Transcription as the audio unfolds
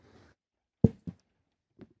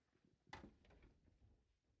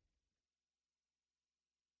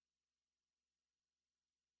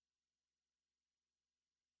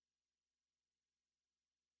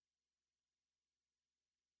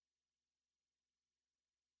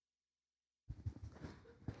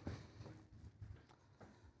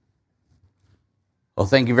Well,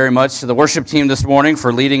 thank you very much to the worship team this morning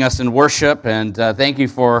for leading us in worship, and thank you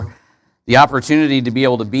for the opportunity to be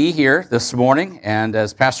able to be here this morning. And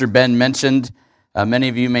as Pastor Ben mentioned, many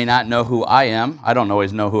of you may not know who I am. I don't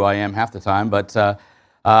always know who I am half the time, but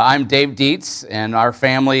I'm Dave Dietz, and our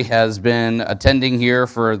family has been attending here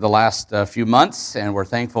for the last few months, and we're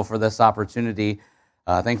thankful for this opportunity,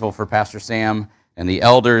 thankful for Pastor Sam and the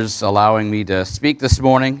elders allowing me to speak this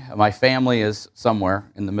morning. My family is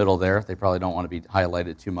somewhere in the middle there. They probably don't want to be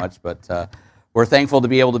highlighted too much, but we're thankful to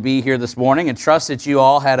be able to be here this morning and trust that you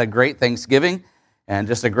all had a great Thanksgiving and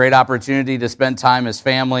just a great opportunity to spend time as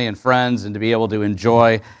family and friends and to be able to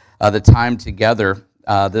enjoy the time together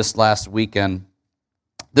this last weekend.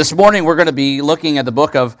 This morning we're going to be looking at the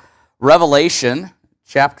book of Revelation,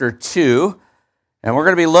 chapter 2, and we're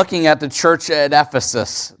going to be looking at the church at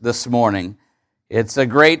Ephesus this morning. It's a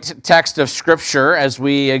great text of Scripture as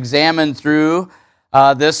we examine through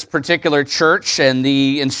this particular church and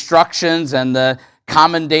the instructions and the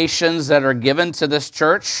commendations that are given to this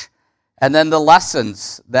church, and then the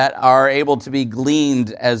lessons that are able to be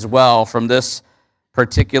gleaned as well from this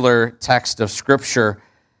particular text of Scripture.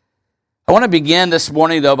 I want to begin this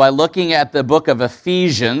morning, though, by looking at the book of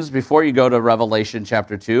Ephesians before you go to Revelation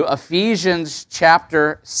chapter 2. Ephesians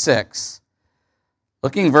chapter 6.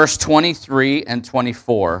 Looking verse 23 and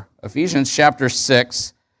 24. Ephesians chapter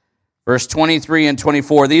 6, verse 23 and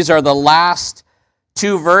 24. These are the last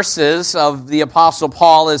two verses of the Apostle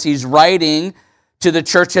Paul as he's writing to the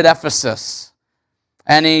church at Ephesus.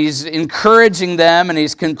 And he's encouraging them, and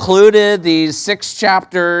he's concluded these 6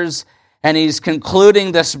 chapters, and he's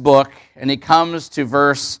concluding this book, and he comes to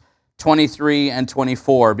verse 23 and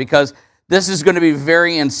 24, because this is going to be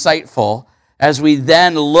very insightful as we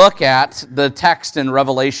then look at the text in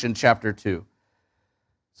Revelation chapter 2.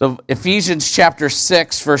 So Ephesians chapter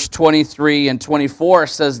 6, verse 23 and 24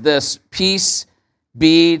 says this: "Peace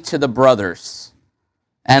be to the brothers,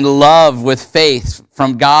 and love with faith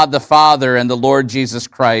from God the Father and the Lord Jesus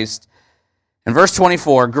Christ." And verse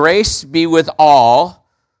 24, "Grace be with all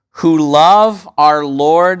who love our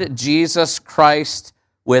Lord Jesus Christ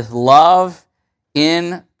with love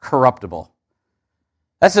incorruptible."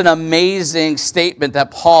 That's an amazing statement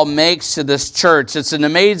that Paul makes to this church. It's an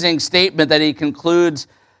amazing statement that he concludes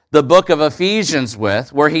the book of Ephesians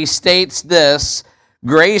with, where he states this: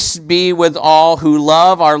 "Grace be with all who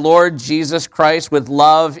love our Lord Jesus Christ with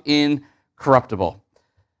love incorruptible."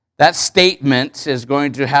 That statement is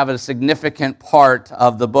going to have a significant part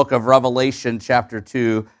of the book of Revelation chapter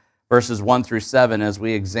 2, verses 1 through 7, as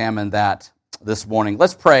we examine that this morning.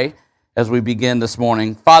 Let's pray as we begin this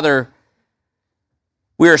morning. Father,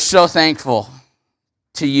 we are so thankful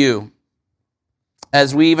to you,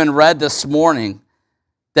 as we even read this morning,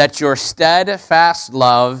 that your steadfast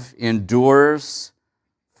love endures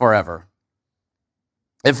forever.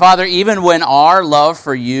 And Father, even when our love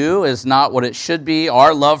for you is not what it should be,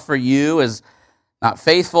 our love for you is not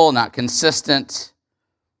faithful, not consistent,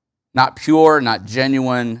 not pure, not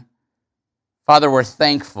genuine, Father, we're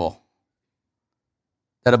thankful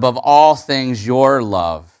that above all things your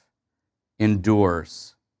love endures.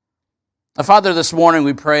 Father, this morning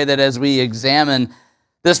we pray that as we examine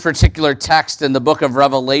this particular text in the book of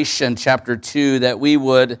Revelation chapter 2, that we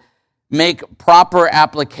would make proper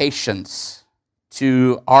applications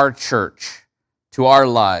to our church, to our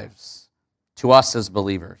lives, to us as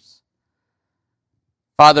believers.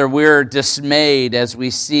 Father, we're dismayed as we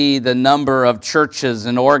see the number of churches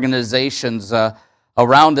and organizations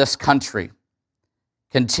around this country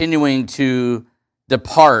continuing to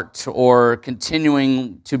depart or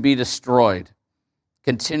continuing to be destroyed,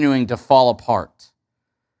 continuing to fall apart.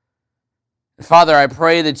 Father, I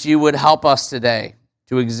pray that you would help us today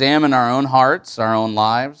to examine our own hearts, our own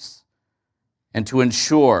lives, and to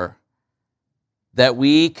ensure that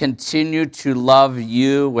we continue to love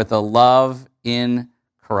you with a love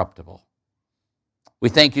incorruptible. We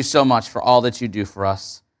thank you so much for all that you do for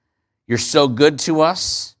us. You're so good to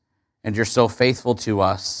us, and you're so faithful to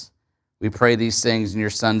us. We pray these things in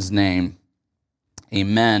your Son's name.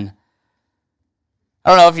 Amen. I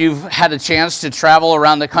don't know if you've had a chance to travel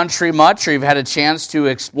around the country much, or you've had a chance to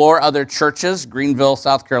explore other churches. Greenville,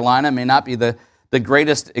 South Carolina may not be the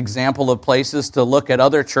greatest example of places to look at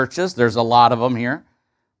other churches. There's a lot of them here.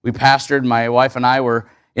 We pastored, my wife and I were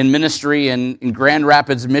in ministry in Grand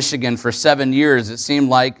Rapids, Michigan for 7 years. It seemed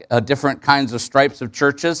like different kinds of stripes of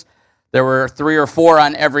churches. There were 3 or 4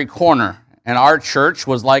 on every corner. And our church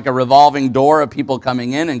was like a revolving door of people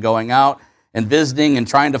coming in and going out and visiting and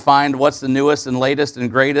trying to find what's the newest and latest and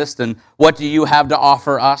greatest and what do you have to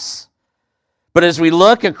offer us. But as we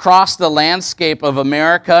look across the landscape of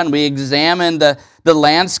America and we examine the the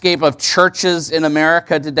landscape of churches in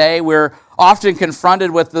America today, we're often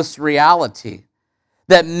confronted with this reality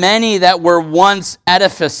that many that were once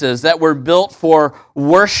edifices, that were built for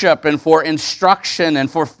worship and for instruction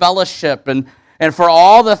and for fellowship and for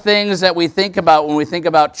all the things that we think about when we think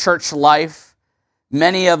about church life,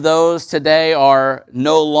 many of those today are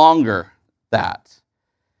no longer that.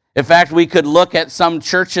 In fact, we could look at some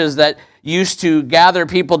churches that used to gather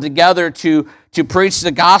people together to preach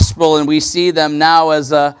the gospel, and we see them now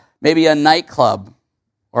as maybe a nightclub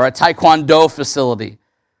or a taekwondo facility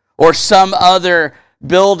or some other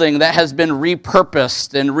building that has been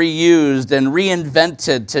repurposed and reused and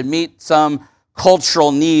reinvented to meet some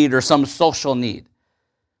cultural need or some social need.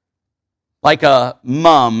 Like a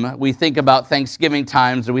mum, we think about Thanksgiving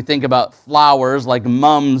times, and we think about flowers like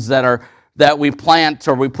mums that we plant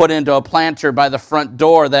or we put into a planter by the front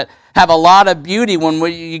door that have a lot of beauty. When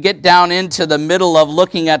you get down into the middle of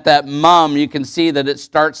looking at that mum, you can see that it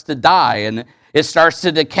starts to die and it starts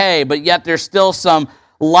to decay, but yet there's still some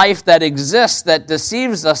life that exists that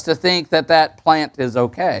deceives us to think that that plant is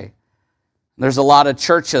okay. There's a lot of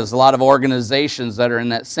churches, a lot of organizations that are in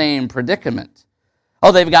that same predicament.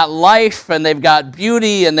 Oh, they've got life and they've got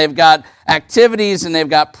beauty and they've got activities and they've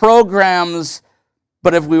got programs,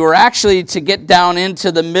 but if we were actually to get down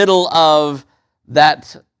into the middle of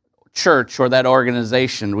that church or that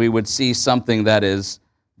organization, we would see something that is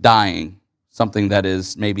dying, something that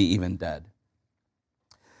is maybe even dead.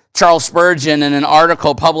 Charles Spurgeon, in an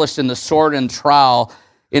article published in the Sword and Trowel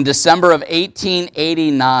in December of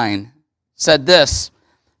 1889, said this: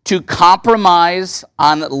 "To compromise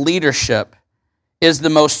on leadership is the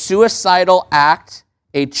most suicidal act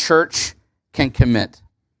a church can commit."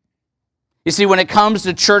 You see, when it comes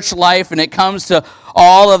to church life and it comes to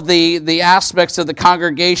all of the aspects of the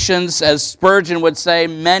congregations, as Spurgeon would say,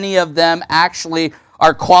 many of them actually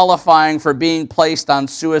are qualifying for being placed on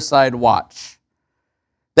suicide watch.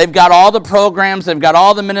 They've got all the programs, they've got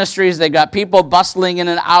all the ministries, they've got people bustling in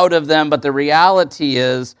and out of them, but the reality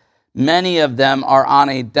is many of them are on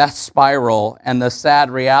a death spiral, and the sad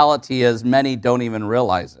reality is many don't even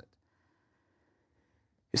realize it.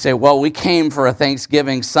 You say, well, we came for a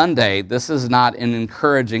Thanksgiving Sunday. This is not an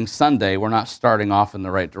encouraging Sunday. We're not starting off in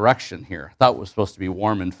the right direction here. I thought it was supposed to be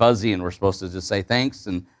warm and fuzzy, and we're supposed to just say thanks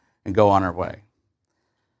and go on our way.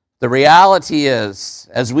 The reality is,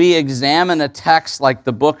 as we examine a text like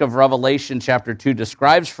the book of Revelation chapter 2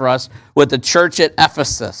 describes for us with the church at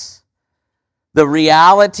Ephesus, the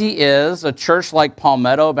reality is a church like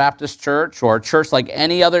Palmetto Baptist Church or a church like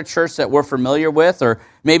any other church that we're familiar with, or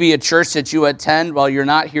maybe a church that you attend while you're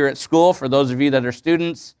not here at school, for those of you that are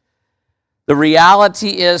students, the reality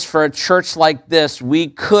is for a church like this, we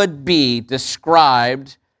could be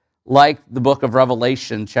described like the book of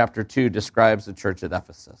Revelation chapter 2 describes the church at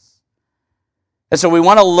Ephesus. And so we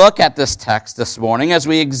want to look at this text this morning as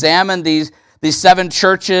we examine these 7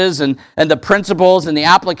 churches and the principles and the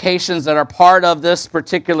applications that are part of this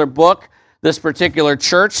particular book, this particular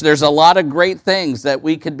church. There's a lot of great things that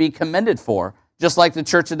we could be commended for, just like the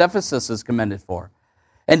church at Ephesus is commended for.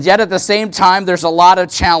 And yet at the same time, there's a lot of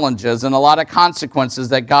challenges and a lot of consequences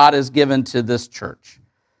that God has given to this church.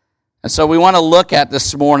 And so we want to look at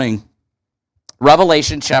this morning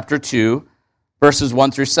Revelation chapter 2, verses 1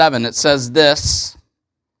 through 7. It says this: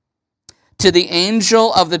 "To the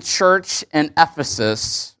angel of the church in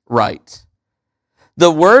Ephesus write, the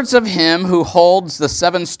words of him who holds the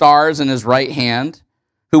 7 stars in his right hand,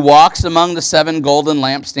 who walks among the 7 golden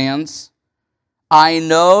lampstands. I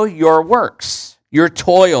know your works, your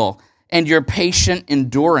toil, and your patient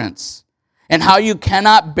endurance, and how you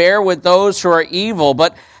cannot bear with those who are evil,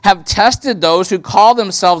 but have tested those who call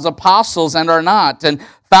themselves apostles and are not, and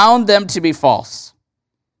found them to be false.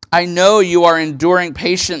 I know you are enduring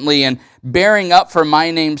patiently and bearing up for my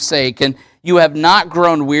name's sake, and you have not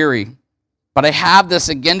grown weary. But I have this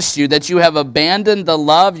against you, that you have abandoned the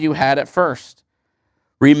love you had at first.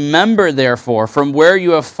 Remember, therefore, from where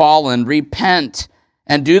you have fallen, repent,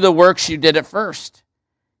 and do the works you did at first.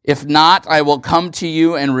 If not, I will come to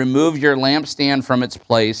you and remove your lampstand from its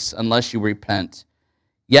place, unless you repent.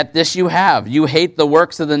 Yet this you have, you hate the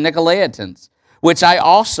works of the Nicolaitans, which I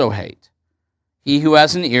also hate. He who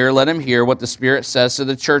has an ear, let him hear what the Spirit says to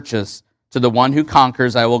the churches. To the one who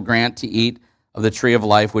conquers, I will grant to eat of the tree of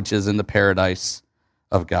life, which is in the paradise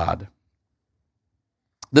of God."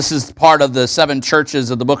 This is part of the 7 churches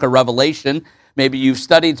of the book of Revelation. Maybe you've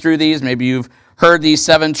studied through these. Maybe you've heard these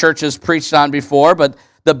 7 churches preached on before. But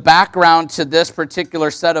the background to this particular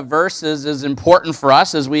set of verses is important for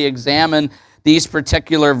us as we examine these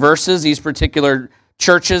particular verses, these particular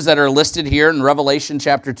churches that are listed here in Revelation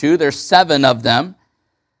chapter 2. There's 7 of them.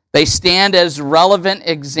 They stand as relevant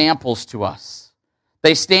examples to us.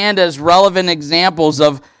 They stand as relevant examples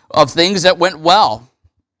of things that went well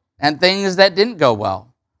and things that didn't go well.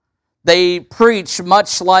 They preach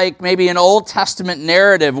much like maybe an Old Testament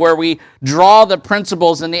narrative where we draw the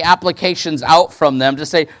principles and the applications out from them to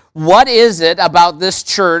say, what is it about this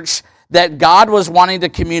church that God was wanting to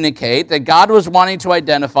communicate, that God was wanting to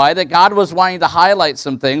identify, that God was wanting to highlight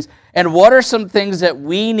some things, and what are some things that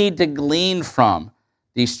we need to glean from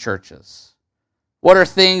these churches? What are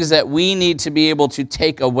things that we need to be able to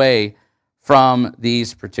take away from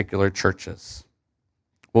these particular churches?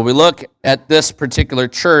 Well, we look at this particular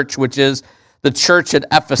church, which is the church at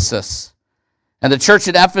Ephesus. And the church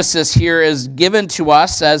at Ephesus here is given to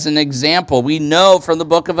us as an example. We know from the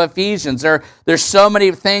book of Ephesians, there's so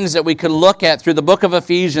many things that we can look at through the book of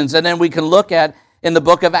Ephesians, and then we can look at in the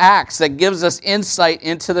book of Acts that gives us insight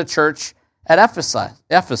into the church at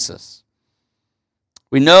Ephesus.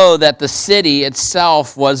 We know that the city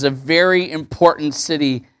itself was a very important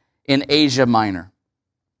city in Asia Minor.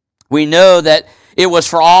 We know that it was,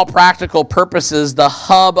 for all practical purposes, the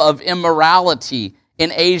hub of immorality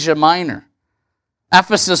in Asia Minor.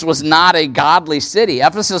 Ephesus was not a godly city.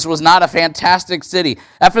 Ephesus was not a fantastic city.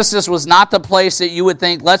 Ephesus was not the place that you would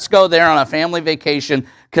think, let's go there on a family vacation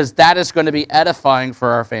because that is going to be edifying for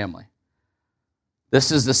our family.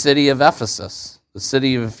 This is the city of Ephesus, the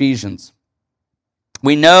city of Ephesians.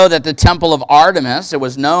 We know that the temple of Artemis, it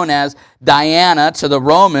was known as Diana to the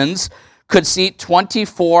Romans, could seat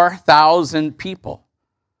 24,000 people.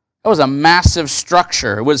 It was a massive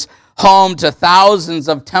structure. It was home to thousands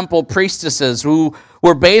of temple priestesses who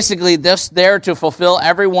were basically just there to fulfill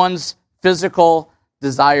everyone's physical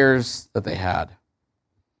desires that they had.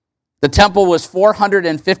 The temple was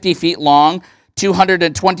 450 feet long,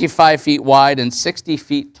 225 feet wide, and 60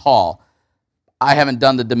 feet tall. I haven't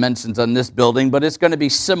done the dimensions on this building, but it's going to be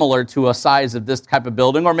similar to a size of this type of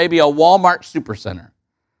building, or maybe a Walmart supercenter.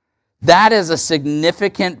 That is a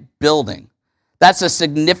significant building. That's a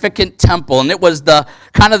significant temple, and it was the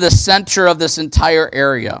kind of the center of this entire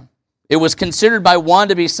area. It was considered by one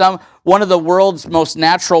to be one of the world's most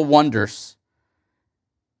natural wonders.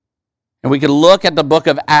 And we can look at the book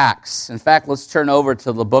of Acts. In fact, let's turn over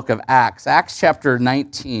to the book of Acts. Acts chapter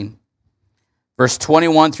 19, verse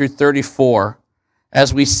 21 through 34,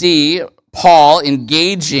 as we see Paul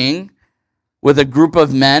engaging with a group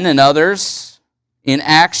of men and others in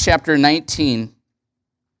Acts chapter 19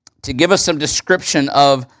 to give us some description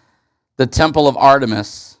of the temple of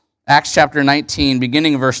Artemis. Acts chapter 19,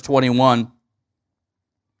 beginning verse 21,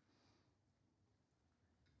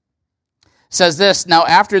 says this, "Now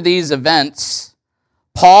after these events,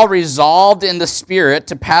 Paul resolved in the Spirit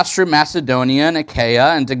to pass through Macedonia and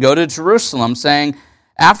Achaia and to go to Jerusalem, saying,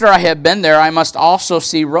 'After I have been there, I must also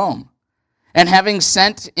see Rome.' And having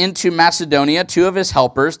sent into Macedonia 2 of his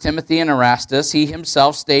helpers, Timothy and Erastus, he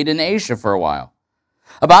himself stayed in Asia for a while.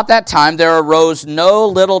 About that time there arose no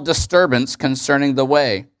little disturbance concerning the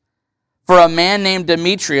way. For a man named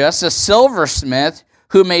Demetrius, a silversmith,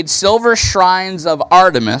 who made silver shrines of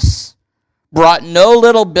Artemis, brought no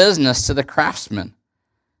little business to the craftsmen.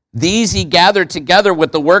 These he gathered together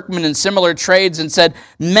with the workmen in similar trades and said,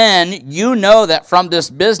 'Men, you know that from this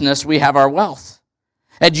business we have our wealth.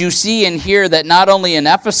 And you see and hear that not only in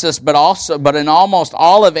Ephesus, but in almost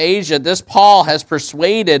all of Asia, this Paul has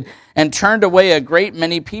persuaded and turned away a great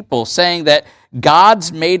many people, saying that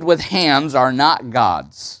gods made with hands are not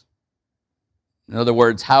gods.'" In other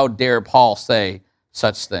words, how dare Paul say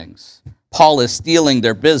such things? Paul is stealing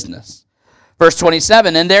their business. Verse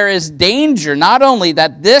 27, "And there is danger not only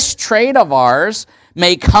that this trade of ours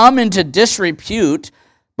may come into disrepute,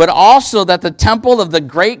 but also that the temple of the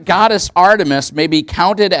great goddess Artemis may be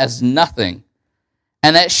counted as nothing,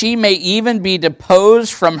 and that she may even be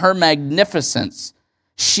deposed from her magnificence,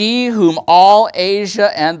 she whom all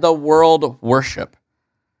Asia and the world worship."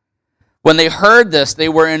 When they heard this, they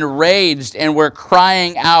were enraged and were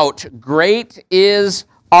crying out, "Great is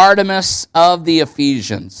Artemis of the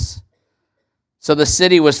Ephesians." So the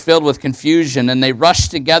city was filled with confusion, and they rushed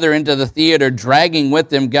together into the theater, dragging with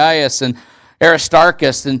them Gaius and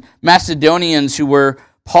Aristarchus and Macedonians who were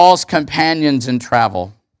Paul's companions in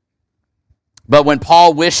travel. But when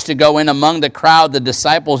Paul wished to go in among the crowd, the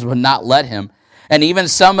disciples would not let him. And even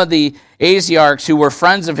some of the Asiarchs who were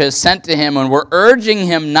friends of his sent to him and were urging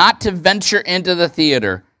him not to venture into the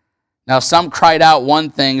theater. Now some cried out one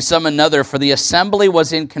thing, some another, for the assembly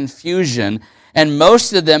was in confusion, and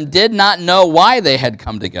most of them did not know why they had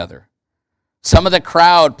come together. Some of the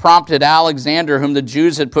crowd prompted Alexander, whom the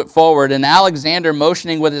Jews had put forward, and Alexander,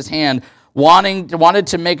 motioning with his hand, wanted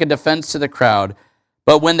to make a defense to the crowd.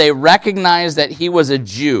 But when they recognized that he was a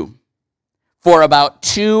Jew, for about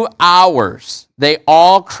 2 hours, they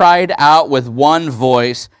all cried out with one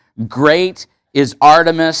voice, "Great is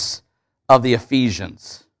Artemis of the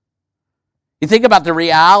Ephesians." You think about the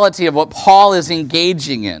reality of what Paul is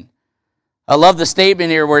engaging in. I love the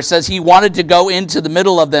statement here where it says he wanted to go into the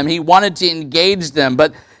middle of them. He wanted to engage them,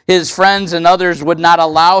 but his friends and others would not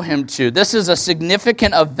allow him to. This is a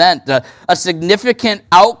significant event, a significant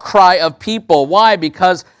outcry of people. Why?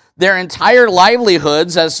 Because their entire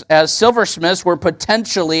livelihoods as silversmiths were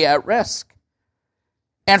potentially at risk.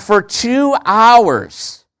 And for 2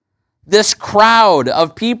 hours, this crowd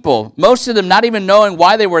of people, most of them not even knowing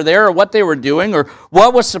why they were there or what they were doing or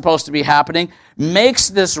what was supposed to be happening, makes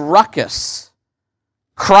this ruckus,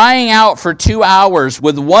 crying out for 2 hours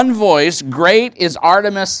with one voice, "Great is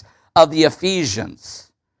Artemis of the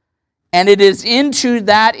Ephesians." And it is into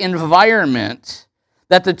that environment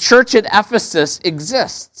that the church at Ephesus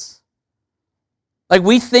exists. Like,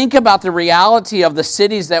 we think about the reality of the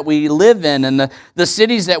cities that we live in and the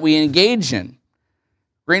cities that we engage in.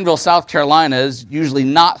 Greenville, South Carolina is usually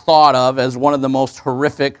not thought of as one of the most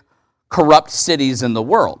horrific, corrupt cities in the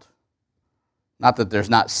world. Not that there's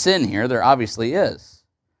not sin here, there obviously is.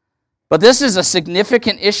 But this is a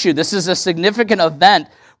significant issue. This is a significant event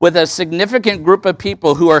with a significant group of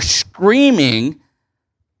people who are screaming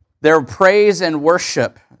their praise and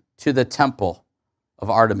worship to the temple of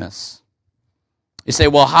Artemis. You say,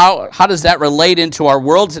 well, how does that relate into our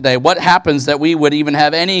world today? What happens that we would even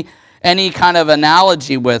have any kind of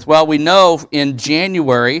analogy with? Well, we know in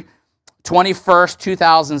January 21st,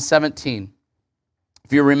 2017.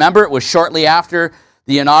 If you remember, it was shortly after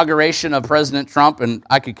the inauguration of President Trump, and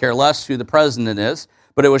I could care less who the president is,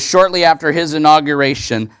 but it was shortly after his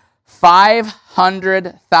inauguration,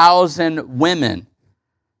 500,000 women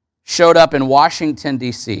showed up in Washington,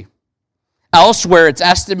 D.C. Elsewhere, it's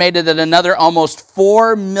estimated that another almost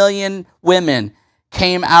 4 million women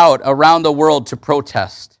came out around the world to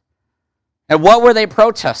protest. And what were they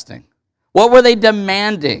protesting? What were they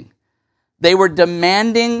demanding? They were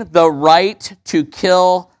demanding the right to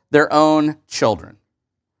kill their own children.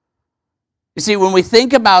 You see, when we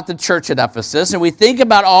think about the church at Ephesus and we think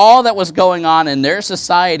about all that was going on in their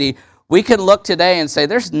society, we can look today and say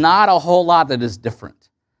there's not a whole lot that is different.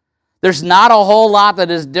 There's not a whole lot that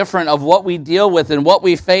is different of what we deal with and what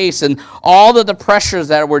we face and all of the pressures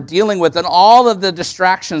that we're dealing with and all of the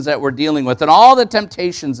distractions that we're dealing with and all the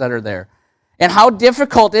temptations that are there. And how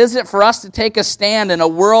difficult is it for us to take a stand in a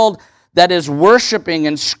world that is worshiping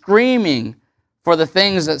and screaming for the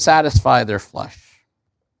things that satisfy their flesh?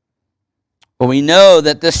 But we know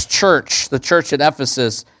that this church, the church at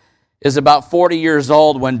Ephesus, is about 40 years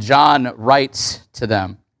old when John writes to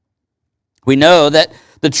them. We know that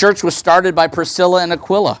the church was started by Priscilla and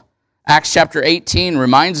Aquila. Acts chapter 18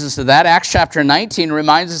 reminds us of that. Acts chapter 19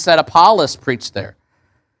 reminds us that Apollos preached there.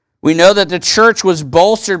 We know that the church was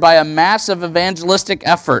bolstered by a massive evangelistic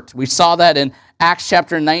effort. We saw that in Acts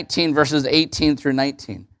chapter 19, verses 18 through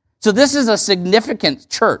 19. So this is a significant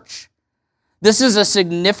church. This is a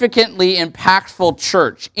significantly impactful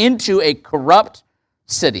church into a corrupt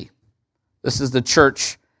city. This is the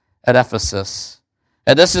church at Ephesus.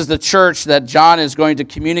 And this is the church that John is going to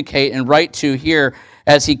communicate and write to here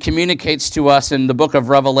as he communicates to us in the book of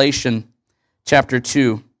Revelation, chapter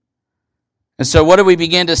 2. And so what do we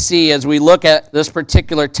begin to see as we look at this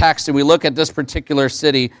particular text and we look at this particular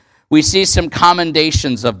city? We see some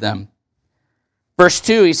commendations of them. Verse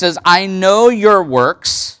 2, he says, "I know your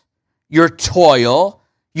works, your toil,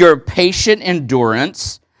 your patient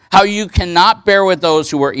endurance, how you cannot bear with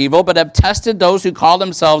those who are evil, but have tested those who call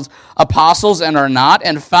themselves apostles and are not,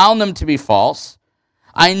 and found them to be false.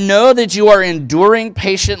 I know that you are enduring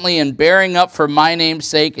patiently and bearing up for my name's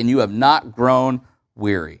sake, and you have not grown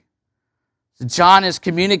weary." So John is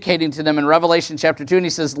communicating to them in Revelation chapter 2, and he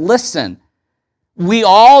says, listen, we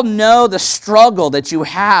all know the struggle that you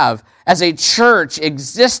have as a church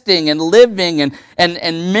existing and living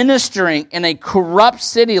and ministering in a corrupt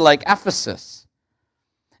city like Ephesus.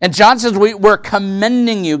 And John says, we're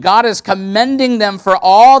commending you. God is commending them for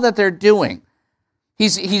all that they're doing.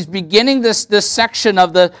 He's beginning this section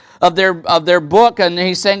of their book, and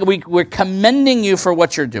he's saying, we're commending you for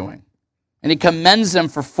what you're doing. And he commends them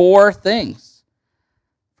for 4 things.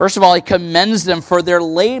 First of all, he commends them for their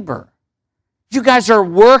labor. You guys are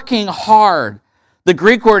working hard. The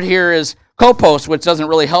Greek word here is kopos, which doesn't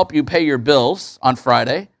really help you pay your bills on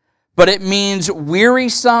Friday, but it means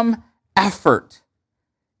wearisome effort.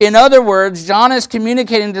 In other words, John is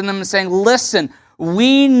communicating to them and saying, listen,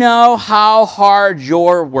 we know how hard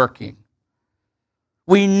you're working.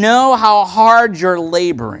 We know how hard you're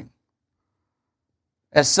laboring.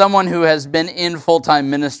 as someone who has been in full-time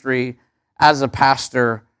ministry as a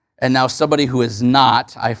pastor and now somebody who is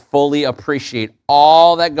not, I fully appreciate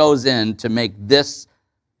all that goes in to make this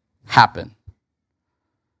happen.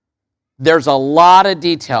 There's a lot of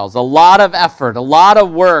details, a lot of effort, a lot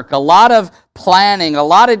of work, a lot of planning, a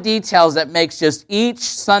lot of details that makes just each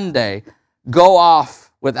Sunday go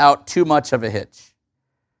off without too much of a hitch.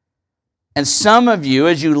 And some of you,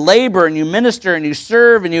 as you labor and you minister and you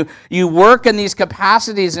serve and you work in these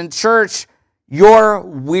capacities in church, you're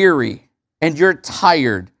weary and you're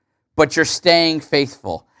tired, but you're staying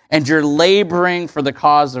faithful and you're laboring for the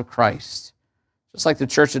cause of Christ, just like the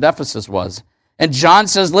church at Ephesus was. And John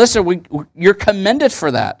says, listen, you're commended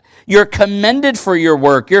for that. You're commended for your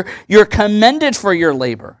work. You're commended for your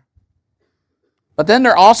labor. But then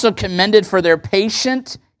they're also commended for their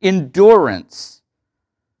patient endurance.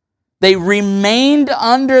 They remained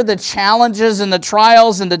under the challenges and the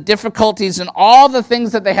trials and the difficulties and all the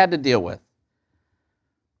things that they had to deal with.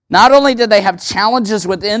 Not only did they have challenges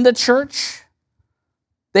within the church,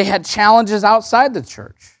 they had challenges outside the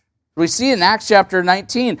church. We see in Acts chapter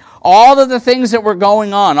 19, all of the things that were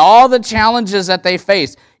going on, all the challenges that they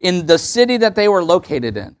faced in the city that they were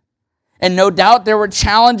located in. And no doubt there were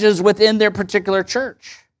challenges within their particular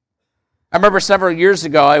church. I remember several years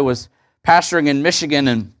ago, I was pastoring in Michigan,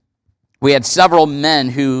 and we had several men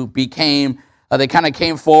who became, they kind of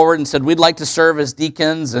came forward and said, we'd like to serve as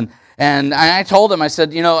deacons. And I told them, I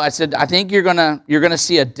said, I think you're gonna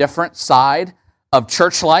see a different side of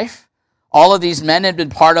church life. All of these men had been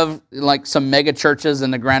part of like some mega churches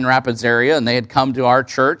in the Grand Rapids area, and they had come to our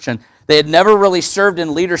church, and they had never really served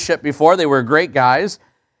in leadership before. They were great guys.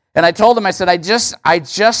 And I told them, I said, I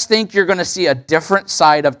just think you're going to see a different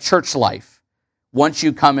side of church life once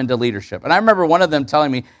you come into leadership. And I remember one of them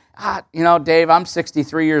telling me, Dave, I'm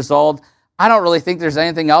 63 years old. I don't really think there's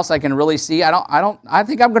anything else I can really see. I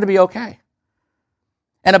think I'm going to be okay.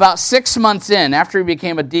 And about 6 months in, after he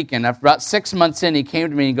became a deacon, after about 6 months in, he came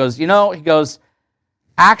to me and he goes,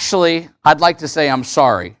 actually, I'd like to say I'm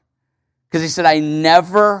sorry. Because he said, I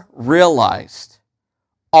never realized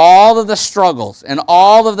all of the struggles and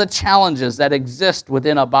all of the challenges that exist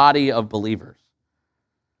within a body of believers.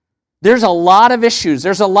 There's a lot of issues,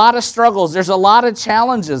 there's a lot of struggles, there's a lot of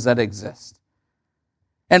challenges that exist.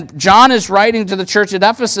 And John is writing to the church at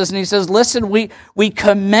Ephesus, and he says, listen, we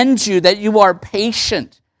commend you that you are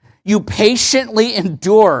patient. You patiently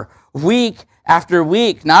endure week after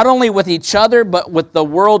week, not only with each other, but with the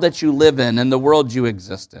world that you live in and the world you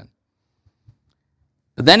exist in.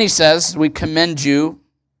 But then he says, we commend you,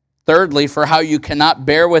 thirdly, for how you cannot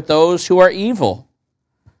bear with those who are evil.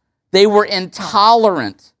 They were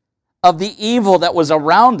intolerant of the evil that was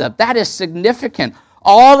around them. That is significant.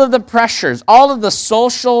 All of the pressures, all of the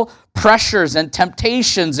social pressures and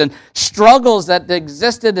temptations and struggles that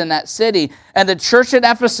existed in that city. And the church at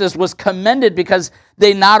Ephesus was commended because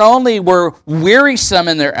they not only were wearisome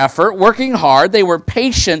in their effort, working hard, they were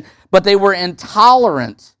patient, but they were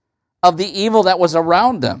intolerant of the evil that was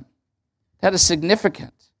around them. That is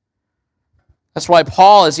significant. That's why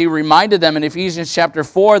Paul, as he reminded them in Ephesians chapter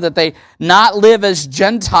 4, that they not live as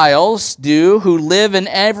Gentiles do, who live in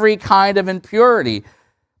every kind of impurity.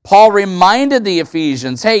 Paul reminded the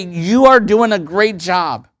Ephesians, hey, you are doing a great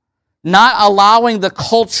job, not allowing the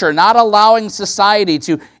culture, not allowing society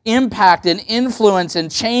to impact and influence and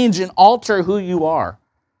change and alter who you are.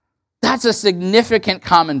 That's a significant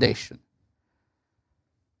commendation.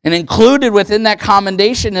 And included within that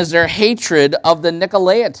commendation is their hatred of the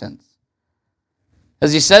Nicolaitans.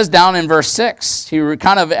 As he says down in verse 6, he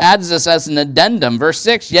kind of adds this as an addendum. Verse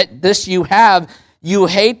 6, yet this you have, you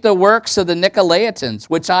hate the works of the Nicolaitans,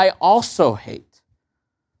 which I also hate.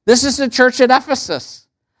 This is the church at Ephesus,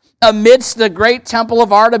 amidst the great temple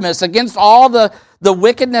of Artemis, against all the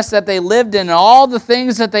wickedness that they lived in, and all the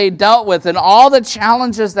things that they dealt with, and all the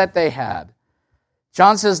challenges that they had.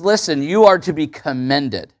 John says, listen, you are to be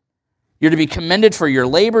commended. You're to be commended for your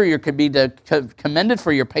labor. You're to be commended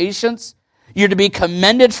for your patience. You're to be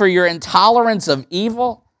commended for your intolerance of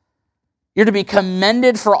evil. You're to be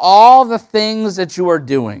commended for all the things that you are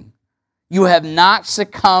doing. You have not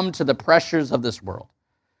succumbed to the pressures of this world.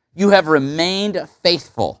 You have remained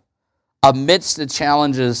faithful amidst the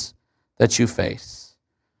challenges that you face.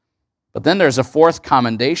 But then there's a fourth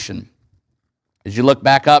commendation. As you look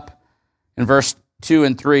back up in verse 2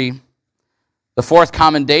 and 3, the fourth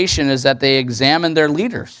commendation is that they examine their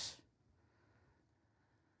leaders.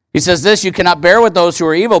 He says this, you cannot bear with those who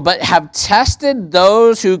are evil, but have tested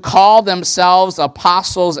those who call themselves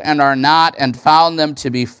apostles and are not, and found them to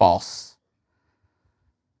be false.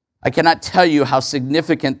 I cannot tell you how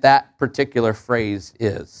significant that particular phrase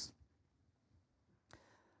is.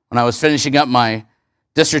 When I was finishing up my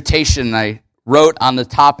dissertation, I wrote on the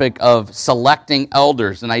topic of selecting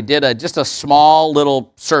elders, and I did just a small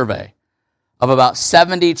little survey of about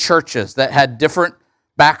 70 churches that had different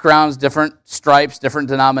backgrounds, different stripes, different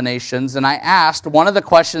denominations, and I asked, one of the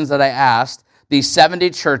questions that I asked these 70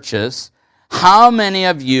 churches, how many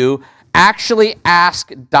of you actually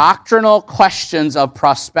ask doctrinal questions of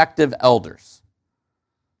prospective elders?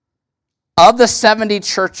 Of the 70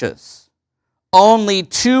 churches, only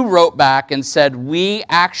 2 wrote back and said, we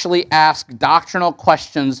actually ask doctrinal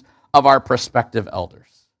questions of our prospective elders.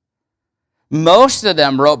 Most of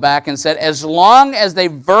them wrote back and said, as long as they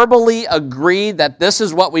verbally agree that this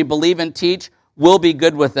is what we believe and teach, we'll be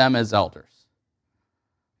good with them as elders.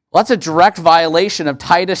 Well, that's a direct violation of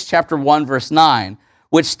Titus chapter 1, verse 9,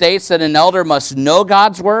 which states that an elder must know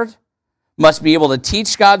God's word, must be able to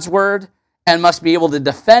teach God's word, and must be able to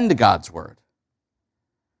defend God's word.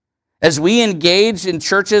 As we engage in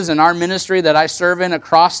churches in our ministry that I serve in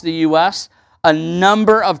across the U.S., a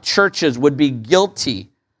number of churches would be guilty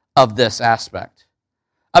of this aspect,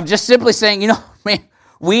 of just simply saying, man,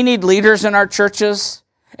 we need leaders in our churches,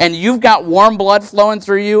 and you've got warm blood flowing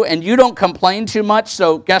through you, and you don't complain too much,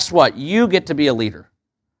 so guess what? You get to be a leader.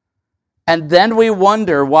 And then we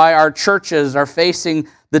wonder why our churches are facing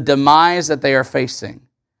the demise that they are facing.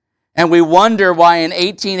 And we wonder why in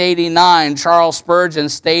 1889, Charles Spurgeon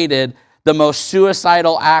stated, the most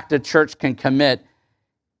suicidal act a church can commit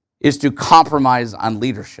is to compromise on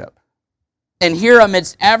leadership. And here,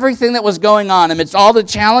 amidst everything that was going on, amidst all the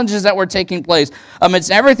challenges that were taking place, amidst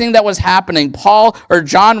everything that was happening,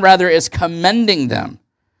 John is commending them.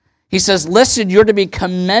 He says, listen, you're to be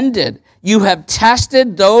commended. You have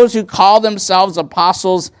tested those who call themselves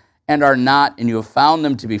apostles and are not, and you have found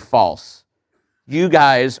them to be false. You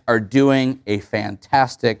guys are doing a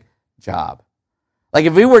fantastic job. Like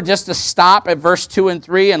if we were just to stop at verse 2 and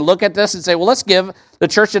 3 and look at this and say, well, let's give the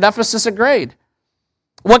church at Ephesus a grade.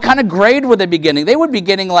 What kind of grade would they be getting? They would be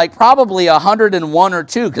getting like probably 101 or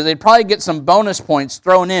 2 because they'd probably get some bonus points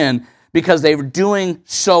thrown in because they were doing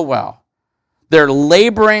so well. They're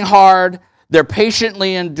laboring hard. They're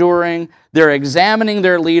patiently enduring. They're examining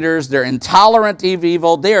their leaders. They're intolerant of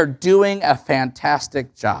evil. They are doing a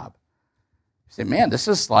fantastic job. You say, man, this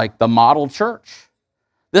is like the model church.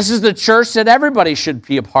 This is the church that everybody should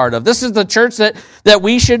be a part of. This is the church that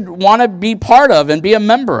we should want to be part of and be a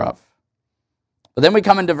member of. But then we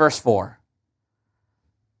come into verse 4.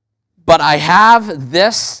 But I have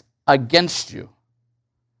this against you.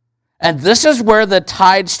 And this is where the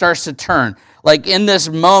tide starts to turn. Like in this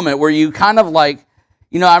moment where you kind of like,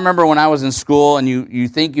 I remember when I was in school and you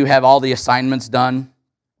think you have all the assignments done.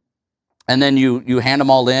 And then you hand them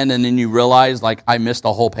all in and then you realize like I missed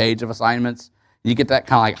a whole page of assignments. You get that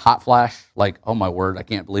kind of like hot flash. Like, oh my word, I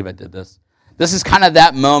can't believe I did this. This is kind of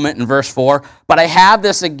that moment in verse 4. But I have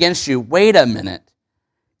this against you. Wait a minute.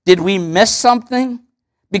 Did we miss something?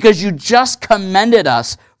 Because you just commended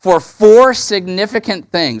us for 4 significant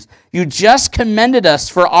things. You just commended us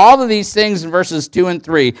for all of these things in verses 2 and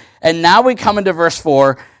 3. And now we come into verse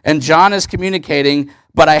 4, and John is communicating,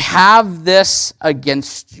 but I have this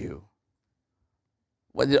against you.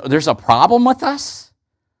 There's a problem with us?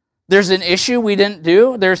 There's an issue we didn't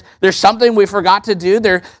do. There's something we forgot to do.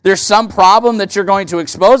 There's some problem that you're going to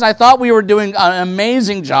expose. I thought we were doing an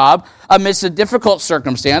amazing job amidst a difficult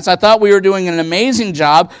circumstance. I thought we were doing an amazing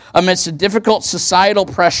job amidst the difficult societal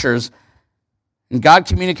pressures. And God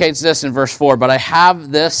communicates this in verse 4, but I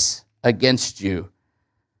have this against you,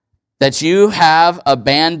 that you have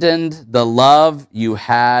abandoned the love you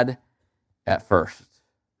had at first.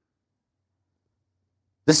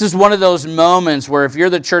 This is one of those moments where if you're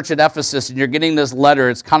the church at Ephesus and you're getting this letter,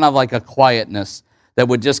 it's kind of like a quietness that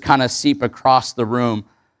would just kind of seep across the room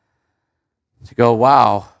to go,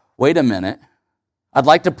 wow, wait a minute. I'd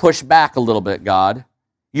like to push back a little bit, God.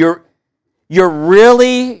 You're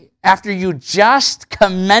really, after you just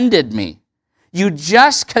commended me, you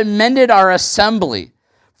just commended our assembly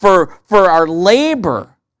for our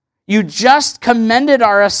labor. You just commended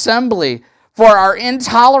our assembly for our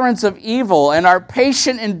intolerance of evil and our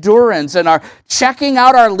patient endurance and our checking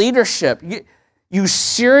out our leadership. You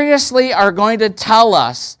seriously are going to tell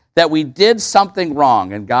us that we did something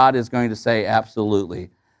wrong, and God is going to say, absolutely,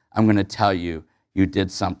 I'm going to tell you, you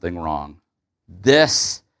did something wrong.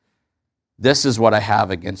 This is what I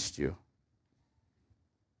have against you.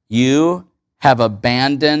 You have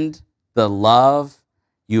abandoned the love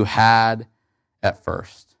you had at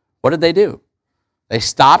first. What did they do? They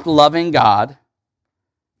stopped loving God,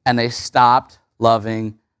 and they stopped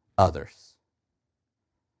loving others.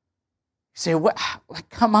 You say, what? Like,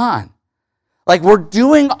 come on. Like, we're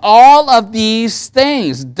doing all of these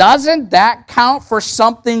things. Doesn't that count for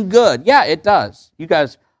something good? Yeah, it does. You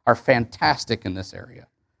guys are fantastic in this area.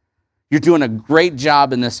 You're doing a great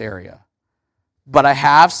job in this area. But I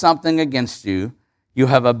have something against you. You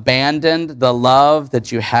have abandoned the love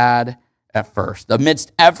that you had at first.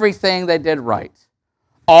 Amidst everything they did right,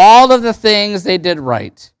 all of the things they did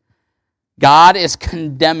right, God is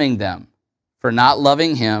condemning them for not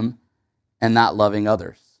loving him and not loving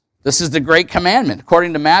others. This is the great commandment.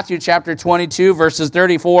 According to Matthew chapter 22, verses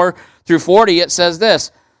 34 through 40, it says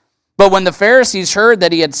this, "But when the Pharisees heard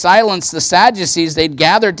that he had silenced the Sadducees, they'd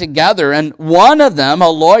gathered together, and one of them, a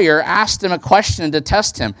lawyer, asked him a question to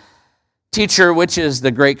test him. 'Teacher, which is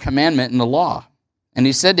the great commandment in the law?' And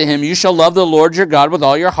he said to him, 'You shall love the Lord your God with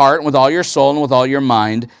all your heart, and with all your soul, and with all your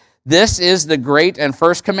mind. This is the great and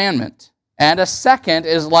first commandment. And a second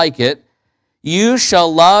is like it. You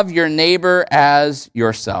shall love your neighbor as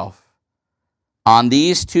yourself. On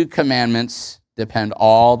these two commandments depend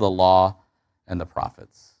all the law and the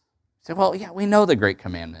prophets.'" You say, well, yeah, we know the great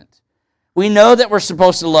commandment. We know that we're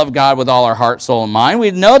supposed to love God with all our heart, soul, and mind.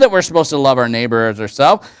 We know that we're supposed to love our neighbor as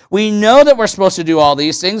ourselves. We know that we're supposed to do all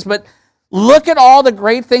these things, but look at all the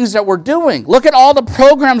great things that we're doing. Look at all the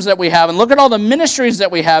programs that we have, and look at all the ministries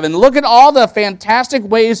that we have, and look at all the fantastic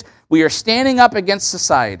ways we are standing up against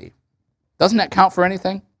society. Doesn't that count for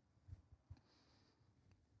anything?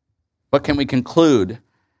 What can we conclude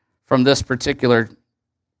from this particular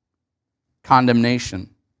condemnation?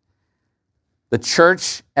 The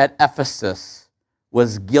church at Ephesus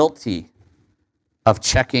was guilty of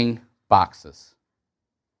checking boxes.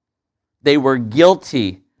 They were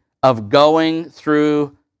guilty of going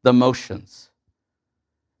through the motions.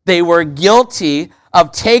 They were guilty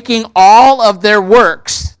of taking all of their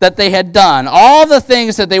works that they had done, all the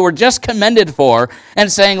things that they were just commended for, and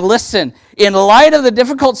saying, listen, in light of the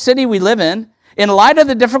difficult city we live in light of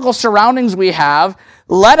the difficult surroundings we have,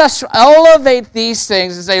 let us elevate these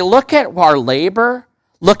things and say, look at our labor,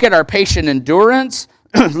 look at our patient endurance,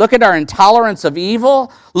 look at our intolerance of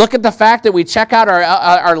evil, look at the fact that we check out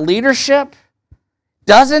our leadership.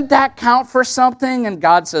 Doesn't that count for something? And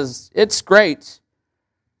God says, it's great,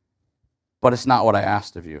 but it's not what I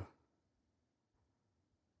asked of you.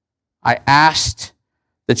 I asked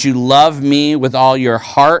that you love me with all your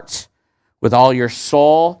heart, with all your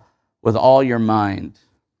soul, with all your mind.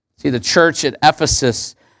 See, the church at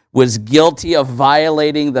Ephesus was guilty of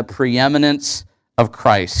violating the preeminence of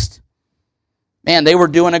Christ. Man, they were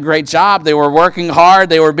doing a great job. They were working hard.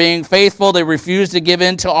 They were being faithful. They refused to give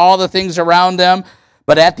in to all the things around them.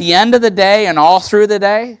 But at the end of the day and all through the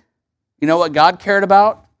day, you know what God cared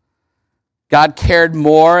about? God cared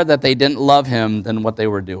more that they didn't love him than what they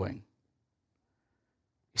were doing.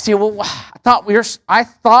 You see, well, I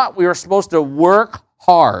thought we were supposed to work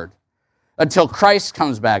hard until Christ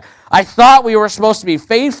comes back. I thought we were supposed to be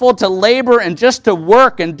faithful to labor and just to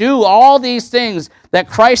work and do all these things that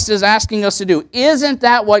Christ is asking us to do. Isn't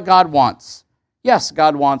that what God wants? Yes,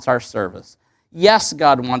 God wants our service. Yes,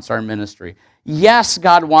 God wants our ministry. Yes,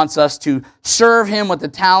 God wants us to serve him with the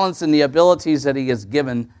talents and the abilities that he has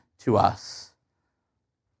given to us.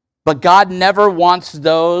 But God never wants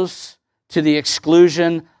those to the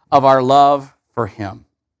exclusion of our love for him.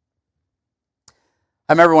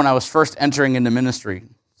 I remember when I was first entering into ministry,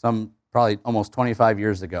 probably almost 25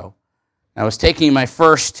 years ago. I was taking my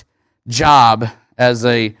first job as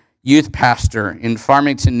a youth pastor in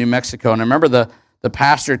Farmington, New Mexico, and I remember the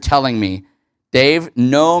pastor telling me, Dave,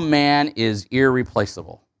 no man is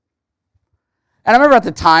irreplaceable. And I remember at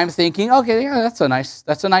the time thinking, okay, yeah, that's a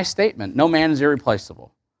nice statement. No man is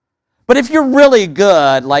irreplaceable. But if you're really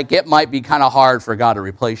good, like it might be kind of hard for God to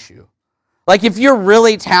replace you. Like if you're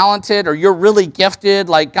really talented or you're really gifted,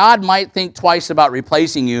 like God might think twice about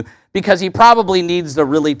replacing you because he probably needs the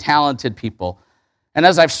really talented people. And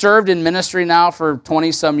as I've served in ministry now for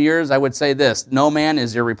 20-some years, I would say this, no man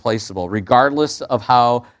is irreplaceable, regardless of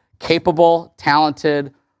how capable,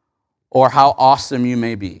 talented, or how awesome you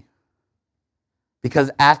may be.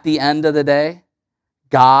 Because at the end of the day,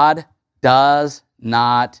 God does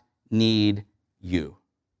not need you.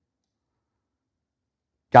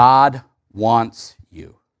 God wants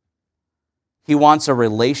you. He wants a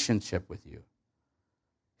relationship with you.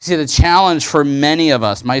 See, the challenge for many of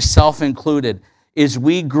us, myself included, is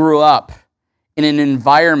we grew up in an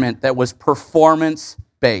environment that was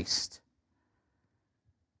performance-based.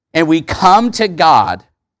 And we come to God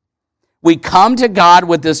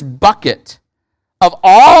with this bucket of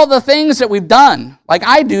all the things that we've done. Like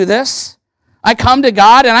I do this. I come to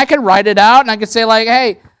God and I can write it out and I can say like,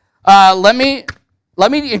 hey, let me,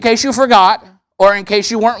 in case you forgot or in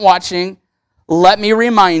case you weren't watching, let me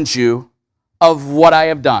remind you of what I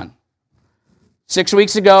have done. 6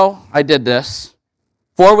 weeks ago, I did this.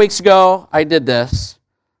 4 weeks ago, I did this.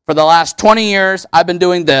 For the last 20 years, I've been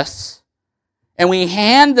doing this. And we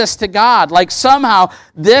hand this to God like somehow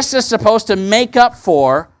this is supposed to make up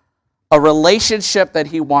for a relationship that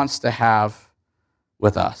he wants to have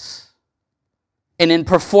with us. And in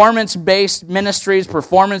performance-based ministries,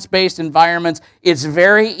 performance-based environments, it's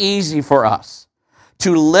very easy for us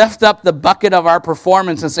to lift up the bucket of our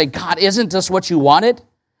performance and say, God, isn't this what you wanted?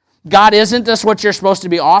 God, isn't this what you're supposed to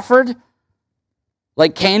be offered?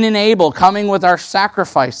 Like Cain and Abel coming with our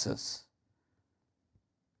sacrifices.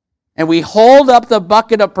 And we hold up the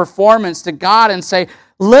bucket of performance to God and say,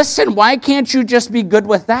 listen, why can't you just be good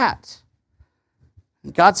with that?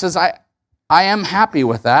 And God says, I am happy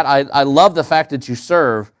with that. I love the fact that you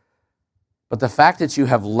serve, but the fact that you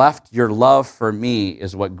have left your love for me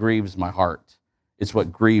is what grieves my heart. It's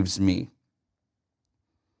what grieves me.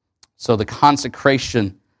 So the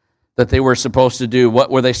consecration that they were supposed to do, what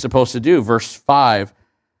were they supposed to do? Verse 5,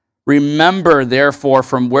 remember therefore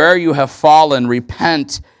from where you have fallen,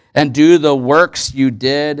 repent and do the works you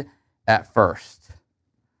did at first.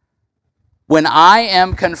 When I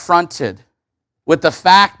am confronted with the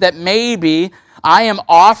fact that maybe I am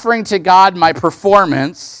offering to God my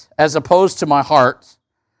performance as opposed to my heart,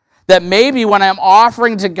 that maybe when I'm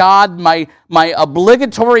offering to God my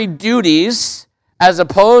obligatory duties as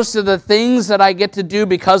opposed to the things that I get to do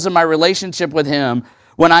because of my relationship with him,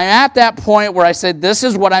 when I'm at that point where I say, this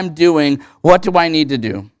is what I'm doing, what do I need to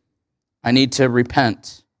do? I need to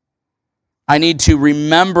repent. I need to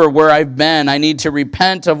remember where I've been. I need to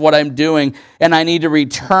repent of what I'm doing, and I need to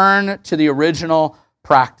return to the original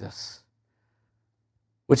practice,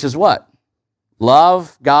 which is what?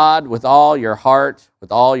 Love God with all your heart,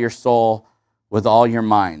 with all your soul, with all your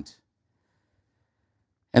mind.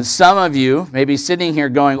 And some of you may be sitting here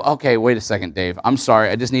going, okay, wait a second, Dave. I'm sorry.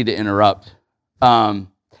 I just need to interrupt.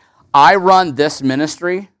 I run this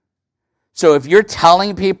ministry. So if you're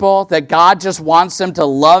telling people that God just wants them to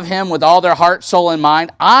love him with all their heart, soul, and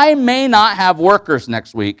mind, I may not have workers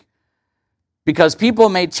next week because people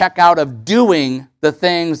may check out of doing the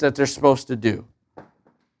things that they're supposed to do.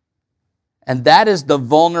 And that is the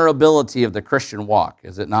vulnerability of the Christian walk,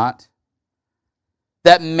 is it not?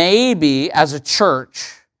 That maybe as a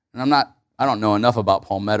church, and I don't know enough about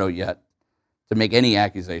Palmetto yet to make any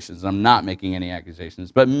accusations. I'm not making any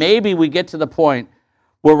accusations. But maybe we get to the point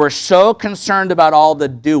where we're so concerned about all the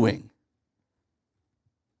doing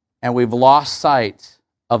and we've lost sight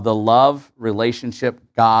of the love relationship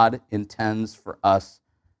God intends for us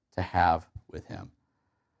to have with him.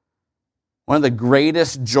 One of the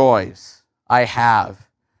greatest joys I have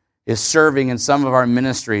is serving in some of our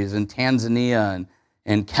ministries in Tanzania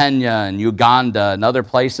and Kenya and Uganda and other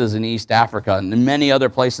places in East Africa and many other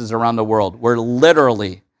places around the world where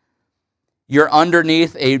literally you're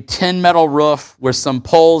underneath a tin metal roof with some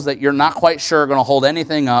poles that you're not quite sure are going to hold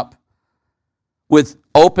anything up, with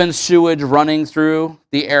open sewage running through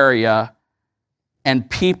the area, and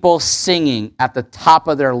people singing at the top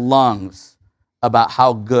of their lungs about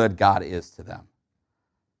how good God is to them.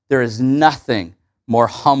 There is nothing more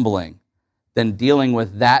humbling than dealing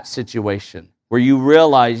with that situation where you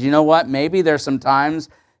realize, you know what, maybe there's some times,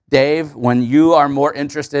 Dave, when you are more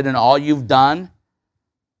interested in all you've done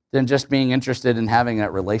than just being interested in having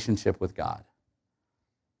that relationship with God.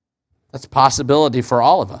 That's a possibility for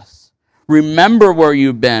all of us. Remember where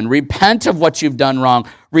you've been. Repent of what you've done wrong.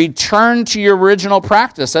 Return to your original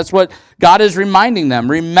practice. That's what God is reminding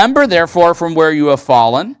them. Remember, therefore, from where you have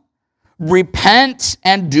fallen. Repent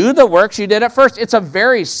and do the works you did at first. It's a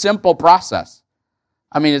very simple process.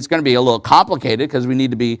 I mean, it's going to be a little complicated because we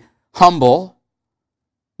need to be humble.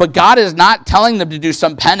 But God is not telling them to do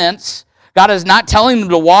some penance. God is not telling them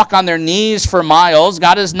to walk on their knees for miles.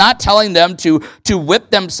 God is not telling them to whip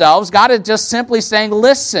themselves. God is just simply saying,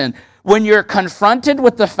 listen, when you're confronted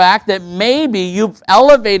with the fact that maybe you've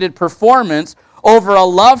elevated performance over a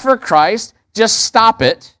love for Christ, just stop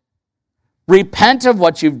it. Repent of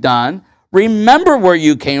what you've done. Remember where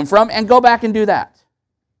you came from and go back and do that.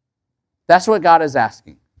 That's what God is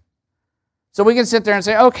asking. So we can sit there and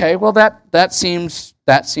say, okay, well, that seems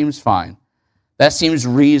fine. That seems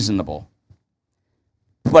reasonable.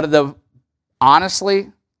 But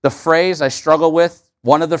honestly, the phrase I struggle with,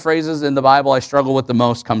 one of the phrases in the Bible I struggle with the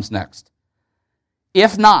most comes next.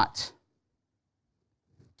 If not,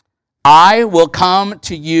 I will come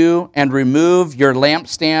to you and remove your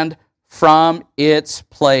lampstand from its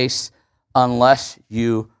place unless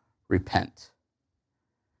you repent.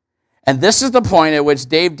 And this is the point at which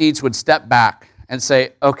Dave Dietz would step back and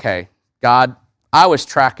say, okay, God, I was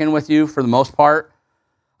tracking with you for the most part.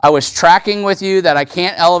 I was tracking with you that I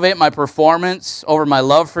can't elevate my performance over my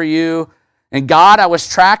love for you. And God, I was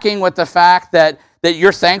tracking with the fact that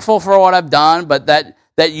you're thankful for what I've done, but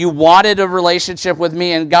that you wanted a relationship with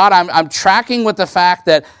me. And God, I'm tracking with the fact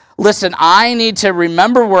that, listen, I need to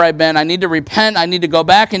remember where I've been. I need to repent. I need to go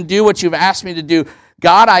back and do what you've asked me to do.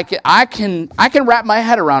 God, I can wrap my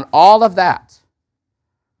head around all of that.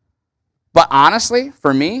 But honestly,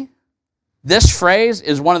 for me, this phrase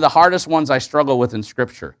is one of the hardest ones I struggle with in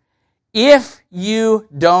Scripture. If you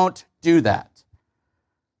don't do that,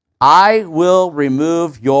 I will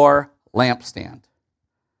remove your lampstand.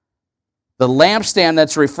 The lampstand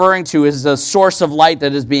that's referring to is the source of light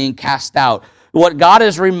that is being cast out. What God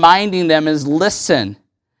is reminding them is, listen,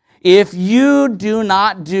 if you do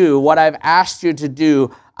not do what I've asked you to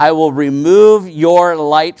do, I will remove your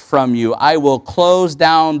light from you. I will close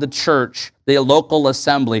down the church, the local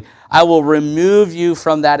assembly. I will remove you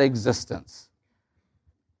from that existence.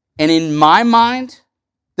 And in my mind,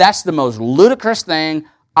 that's the most ludicrous thing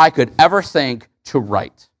I could ever think to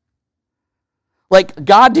write. Like,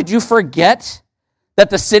 God, did you forget that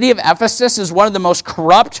the city of Ephesus is one of the most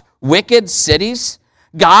corrupt, wicked cities?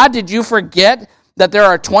 God, did you forget that there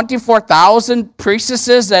are 24,000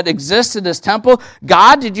 priestesses that exist in this temple?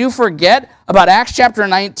 God, did you forget about Acts chapter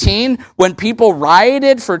 19 when people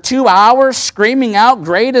rioted for 2 hours screaming out,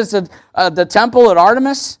 "Great is the temple at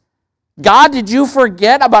Artemis"? God, did you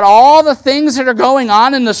forget about all the things that are going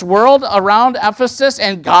on in this world around Ephesus?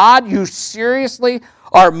 And God, you seriously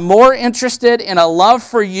are more interested in a love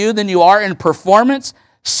for you than you are in performance,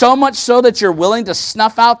 so much so that you're willing to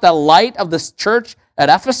snuff out the light of this church at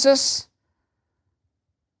Ephesus?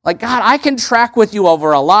 Like, God, I can track with you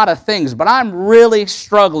over a lot of things, but I'm really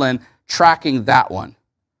struggling tracking that one.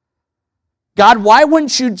 God, why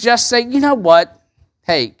wouldn't you just say, you know what?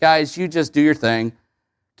 Hey, guys, you just do your thing.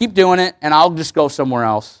 Keep doing it, and I'll just go somewhere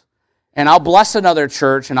else. And I'll bless another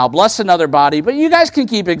church, and I'll bless another body, but you guys can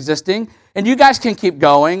keep existing, and you guys can keep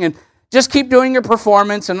going, and just keep doing your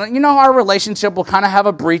performance, and our relationship will kind of have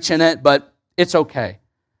a breach in it, but it's okay.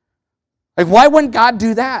 Like, why wouldn't God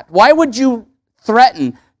do that? Why would you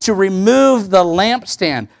threaten to remove the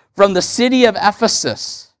lampstand from the city of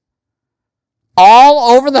Ephesus?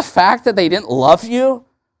 All over the fact that they didn't love you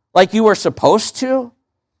like you were supposed to?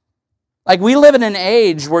 Like, we live in an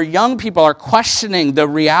age where young people are questioning the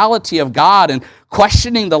reality of God and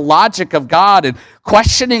questioning the logic of God and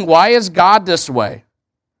questioning, why is God this way?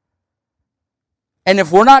 And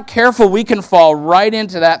if we're not careful, we can fall right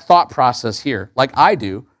into that thought process here, like I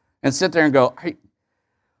do, and sit there and go, hey,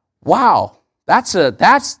 wow, that's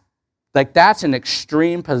an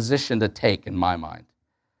extreme position to take in my mind.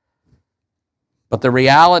 But the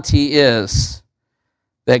reality is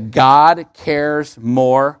that God cares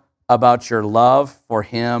more about your love for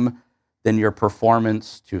Him than your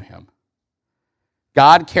performance to Him.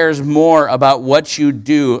 God cares more about what you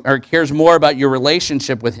do, or cares more about your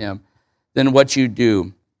relationship with Him than what you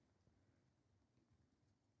do.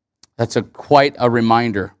 That's quite a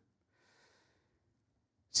reminder.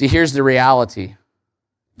 See, here's the reality.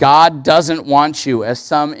 God doesn't want you as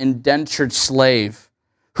some indentured slave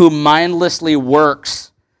who mindlessly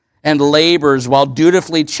works and labors while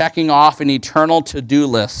dutifully checking off an eternal to-do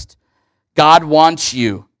list. God wants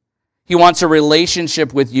you. He wants a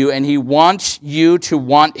relationship with you, and He wants you to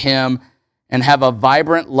want Him and have a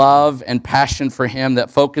vibrant love and passion for Him that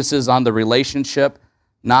focuses on the relationship,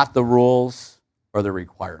 not the rules or the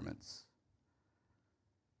requirements.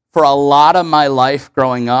 For a lot of my life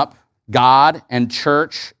growing up, God and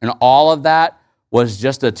church and all of that was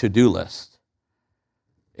just a to-do list.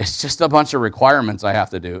 It's just a bunch of requirements I have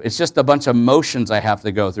to do. It's just a bunch of motions I have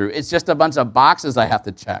to go through. It's just a bunch of boxes I have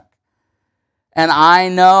to check. And I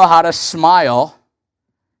know how to smile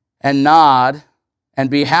and nod and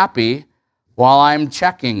be happy while I'm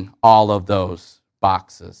checking all of those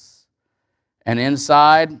boxes. And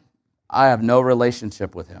inside, I have no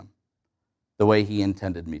relationship with Him the way He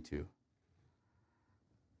intended me to. So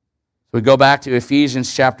we go back to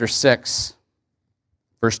Ephesians chapter 6,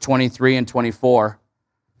 verse 23 and 24.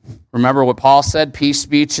 Remember what Paul said, peace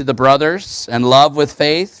be to the brothers and love with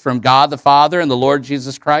faith from God the Father and the Lord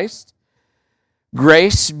Jesus Christ.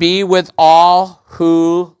 Grace be with all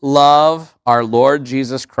who love our Lord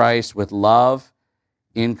Jesus Christ with love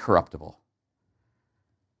incorruptible.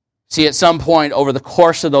 See, at some point over the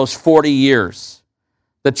course of those 40 years,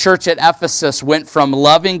 the church at Ephesus went from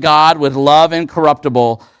loving God with love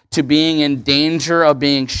incorruptible to being in danger of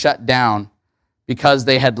being shut down because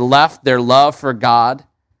they had left their love for God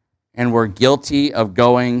and were guilty of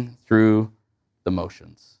going through the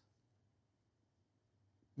motions.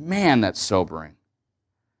 Man, that's sobering.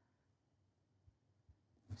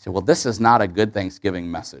 say, well, this is not a good Thanksgiving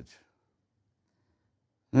message.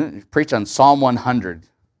 Preach on Psalm 100.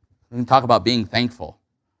 We can talk about being thankful.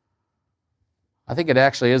 I think it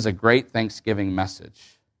actually is a great Thanksgiving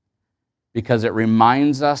message because it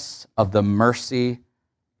reminds us of the mercy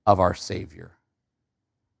of our Savior,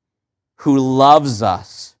 who loves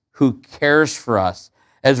us, who cares for us.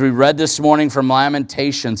 As we read this morning from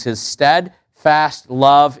Lamentations, his steadfast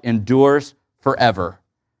love endures forever.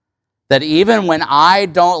 That even when I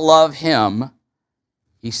don't love him,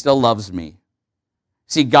 he still loves me.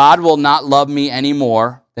 See, God will not love me any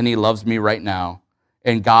more than he loves me right now.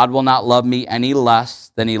 And God will not love me any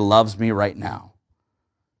less than he loves me right now.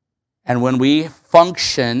 And when we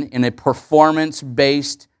function in a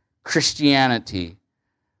performance-based Christianity,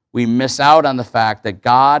 we miss out on the fact that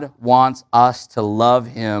God wants us to love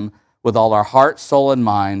him with all our heart, soul, and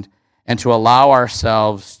mind, and to allow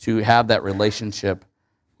ourselves to have that relationship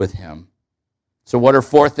with him. So what are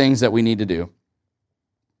 4 things that we need to do?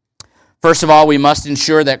 First of all, we must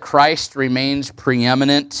ensure that Christ remains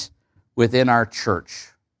preeminent within our church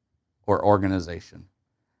or organization.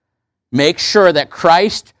 Make sure that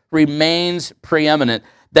Christ remains preeminent,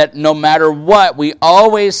 that no matter what, we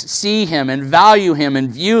always see him and value him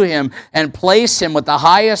and view him and place him with the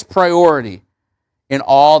highest priority in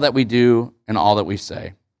all that we do and all that we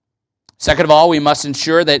say. Second of all, we must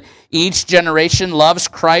ensure that each generation loves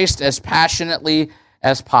Christ as passionately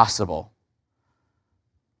as possible.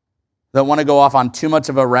 Don't want to go off on too much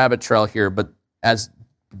of a rabbit trail here, but as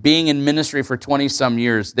being in ministry for 20-some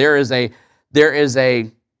years, there is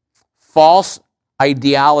a false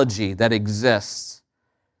ideology that exists.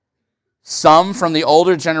 Some from the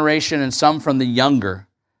older generation and some from the younger.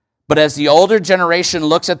 But as the older generation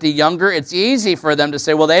looks at the younger, it's easy for them to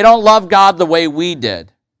say, well, they don't love God the way we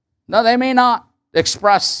did. No, they may not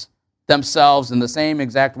express themselves in the same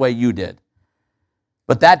exact way you did.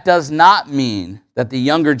 But that does not mean that the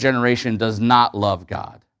younger generation does not love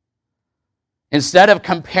God. Instead of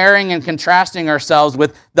comparing and contrasting ourselves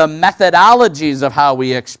with the methodologies of how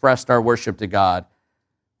we expressed our worship to God,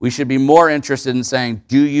 we should be more interested in saying,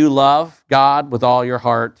 do you love God with all your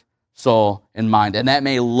heart, soul, and mind? And that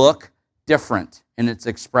may look different in its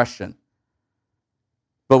expression.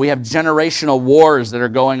 But we have generational wars that are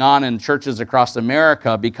going on in churches across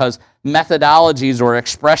America because methodologies or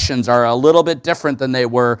expressions are a little bit different than they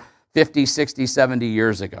were 50, 60, 70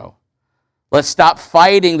 years ago. Let's stop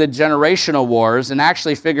fighting the generational wars and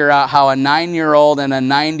actually figure out how a 9-year-old and a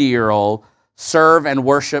 90-year-old serve and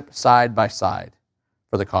worship side by side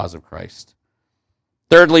for the cause of Christ.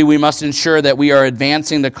 Thirdly, we must ensure that we are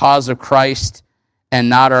advancing the cause of Christ and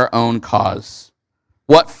not our own cause.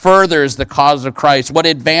 What furthers the cause of Christ? What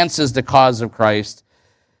advances the cause of Christ?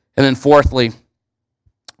 And then fourthly,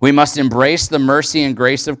 we must embrace the mercy and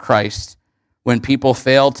grace of Christ when people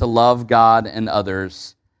fail to love God and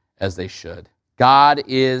others as they should. God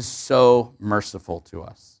is so merciful to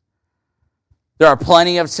us. There are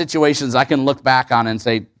plenty of situations I can look back on and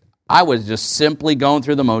say, I was just simply going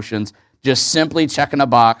through the motions, just simply checking a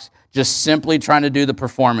box, just simply trying to do the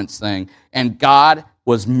performance thing, and God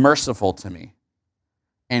was merciful to me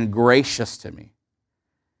and gracious to me.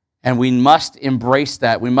 And we must embrace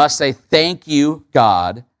that. We must say, thank you,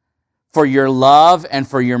 God, for your love and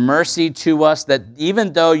for your mercy to us, that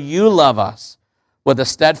even though you love us with a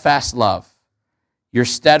steadfast love, your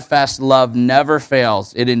steadfast love never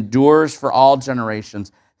fails. It endures for all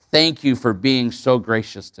generations. Thank you for being so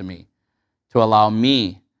gracious to me, to allow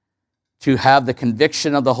me to have the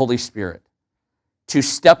conviction of the Holy Spirit, to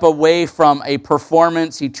step away from a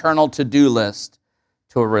performance eternal to-do list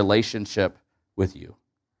to a relationship with you.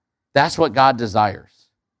 That's what God desires.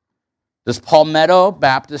 Does Palmetto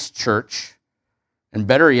Baptist Church, and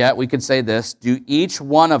better yet, we could say this, do each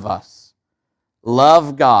one of us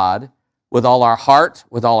love God with all our heart,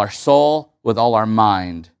 with all our soul, with all our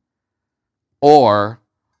mind? Or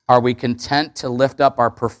are we content to lift up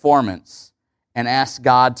our performance and ask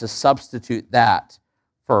God to substitute that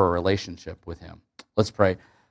for a relationship with him? Let's pray.